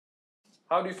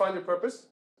How do you find your purpose?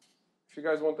 If you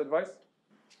guys want advice?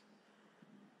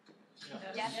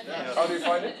 Yes. How do you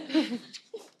find it?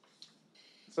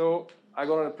 So I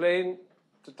got on a plane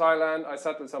to Thailand. I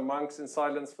sat with some monks in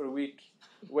silence for a week,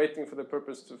 waiting for the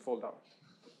purpose to fall down.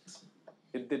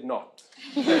 It did not.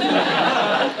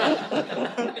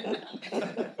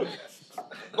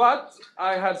 But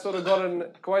I had sort of gotten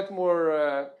quite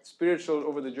more spiritual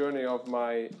over the journey of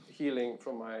my healing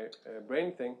from my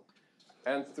brain thing.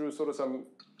 And through sort of some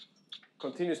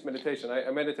continuous meditation,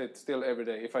 I meditate still every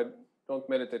day. If I don't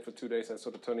meditate for 2 days, I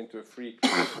sort of turn into a freak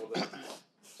with all the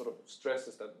sort of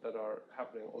stresses that are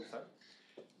happening all the time.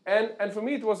 And for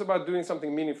me, it was about doing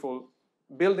something meaningful,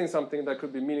 building something that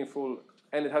could be meaningful,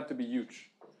 and it had to be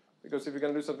huge. Because if you're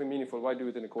going to do something meaningful, why do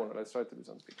it in a corner? Let's try to do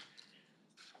something.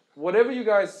 Whatever you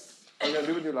guys are going to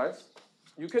do with your lives,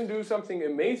 you can do something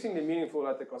amazingly meaningful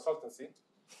at the consultancy,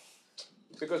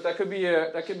 because that could be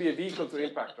a vehicle to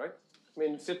impact, right? I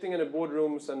mean, sitting in the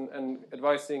boardrooms and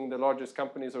advising the largest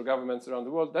companies or governments around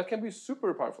the world, that can be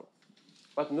super powerful.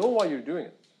 But know why you're doing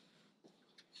it.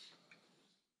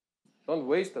 Don't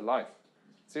waste a life.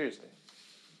 Seriously.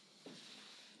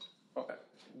 Okay.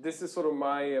 This is sort of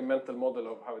my mental model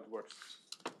of how it works.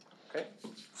 Okay?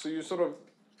 So you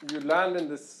land in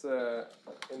this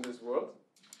world.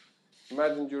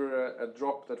 Imagine you're a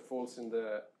drop that falls in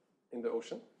the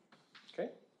ocean. Okay?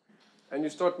 And you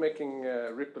start making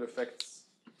ripple effects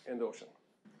in the ocean.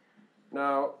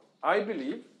 Now, I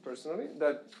believe, personally,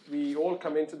 that we all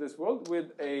come into this world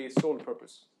with a soul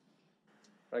purpose.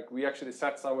 Like, we actually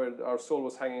sat somewhere, our soul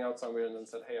was hanging out somewhere, and then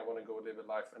said, hey, I want to go live a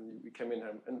life. And we came in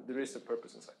here, and there is a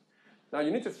purpose inside. Now,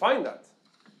 you need to find that.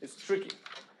 It's tricky.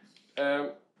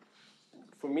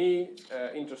 For me,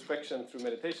 introspection through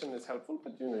meditation is helpful,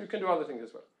 but you can do other things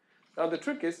as well. Now, the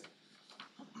trick is,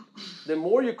 the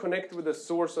more you connect with the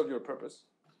source of your purpose,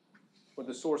 or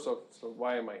the source of, so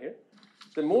why am I here,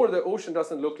 the more the ocean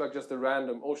doesn't look like just a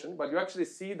random ocean, but you actually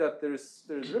see that there's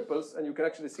ripples, and you can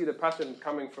actually see the pattern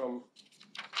coming from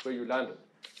where you landed.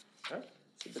 Yeah?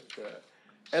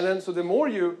 And then, so the more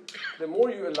you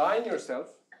align yourself,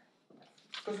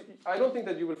 because I don't think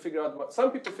that you will figure out,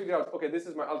 some people figure out, okay, this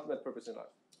is my ultimate purpose in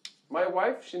life. My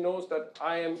wife, she knows that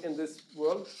I am in this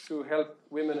world to help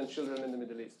women and children in the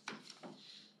Middle East.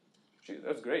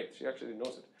 That's great. She actually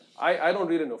knows it. I don't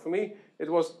really know. For me,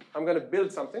 it was, I'm going to build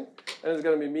something, and it's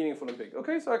going to be meaningful and big.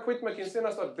 Okay, so I quit McKinsey, and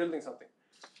I started building something.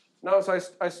 Now, so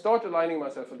I start aligning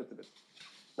myself a little bit.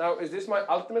 Now, is this my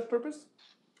ultimate purpose?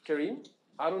 Careem?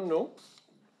 I don't know.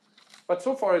 But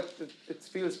so far, it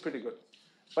feels pretty good.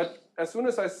 But as soon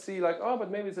as I see, like, oh, but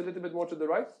maybe it's a little bit more to the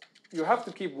right, you have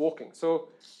to keep walking. So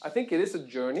I think it is a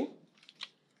journey,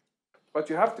 but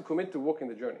you have to commit to walking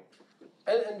the journey.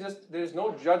 And just, there's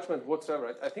no judgment whatsoever.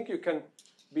 Right? I think you can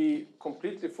be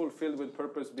completely fulfilled with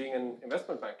purpose being an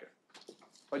investment banker.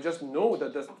 But just know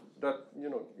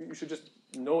you should just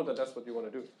know that that's what you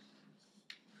want to do.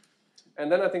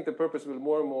 And then I think the purpose will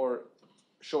more and more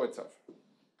show itself.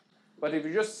 But if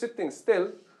you're just sitting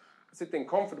still, sitting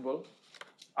comfortable,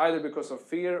 either because of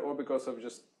fear or because of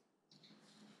just,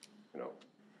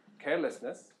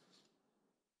 carelessness,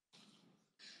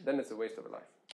 then it's a waste of a life.